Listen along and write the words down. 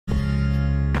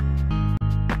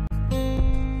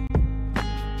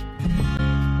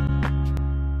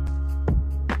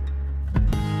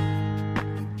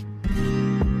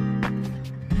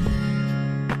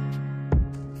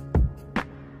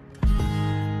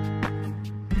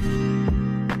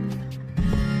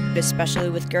especially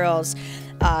with girls,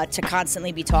 to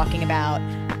constantly be talking about,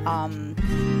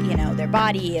 you know, their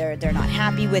body, or they're not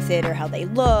happy with it, or how they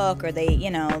look, or they, you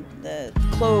know, the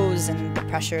clothes and the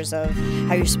pressures of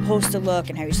how you're supposed to look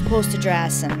and how you're supposed to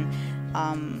dress. And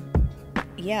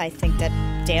yeah, I think that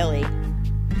daily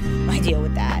I deal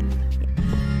with that.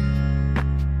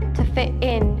 To fit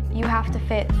in, you have to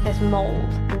fit this mold.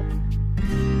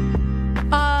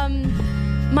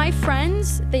 My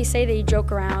friends, they say they joke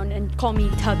around and call me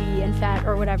tubby and fat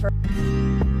or whatever.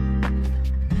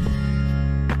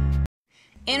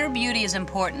 Inner beauty is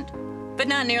important, but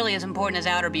not nearly as important as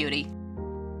outer beauty.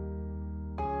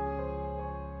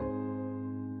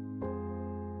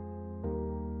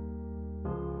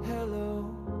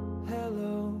 Hello,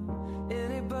 hello,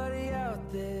 anybody out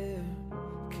there?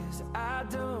 'Cause I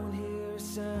don't hear a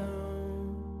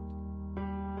sound.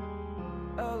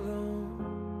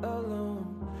 Alone, alone,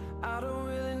 I don't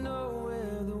really know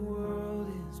where the world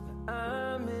is, but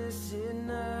I miss it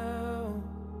now.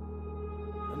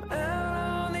 I'm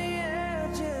out on the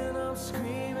edge and I'm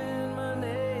screaming my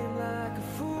name like a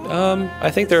fool. I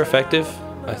think they're effective.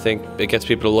 I think it gets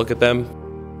people to look at them.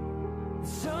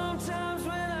 Sometimes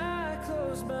when I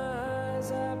close my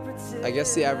eyes, I pretend. I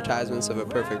guess the advertisements of a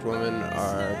perfect woman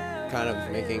are kind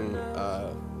of making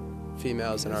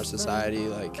females in our society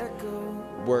like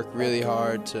work really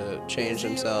hard to change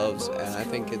themselves, and I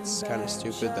think it's kind of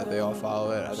stupid that they all follow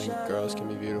it. I think girls can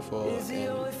be beautiful in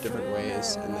different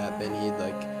ways, and that they need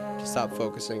like to stop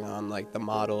focusing on like the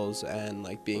models and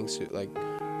like being like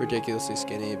ridiculously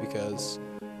skinny, because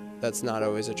that's not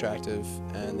always attractive,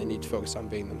 and they need to focus on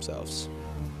being themselves.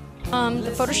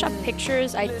 The Photoshop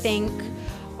pictures, I think,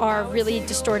 are really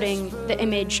distorting the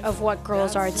image of what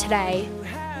girls are today.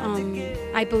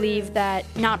 I believe that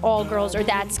not all girls are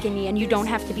that skinny, and you don't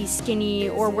have to be skinny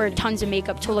or wear tons of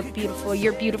makeup to look beautiful.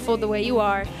 You're beautiful the way you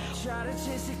are.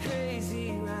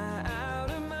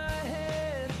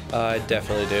 I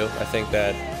definitely do. I think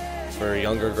that for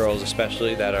younger girls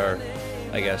especially that are,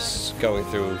 I guess, going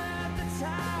through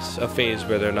a phase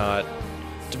where they're not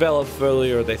developed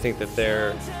fully, or they think that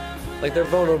they're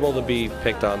vulnerable to be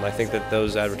picked on, I think that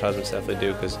those advertisements definitely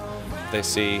do, because they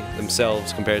see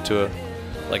themselves compared to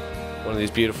like one of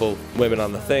these beautiful women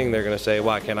on the thing, they're going to say,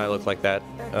 why can't I look like that?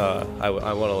 I want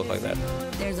to look like that.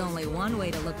 There's only one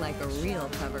way to look like a real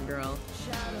cover girl.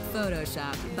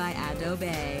 Photoshop by Adobe.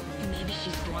 Maybe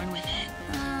she's born with it.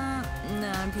 No,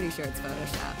 I'm pretty sure it's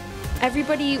Photoshop.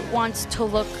 Everybody wants to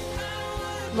look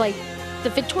like the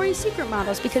Victoria's Secret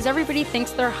models because everybody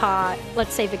thinks they're hot.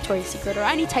 Let's say Victoria's Secret, or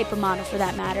any type of model for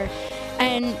that matter.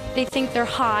 And they think they're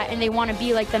hot and they want to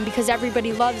be like them because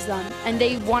everybody loves them and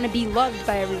they want to be loved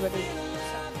by everybody.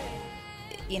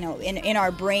 You know, in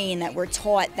our brain that we're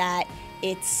taught that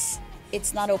it's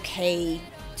not okay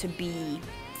to be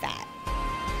fat.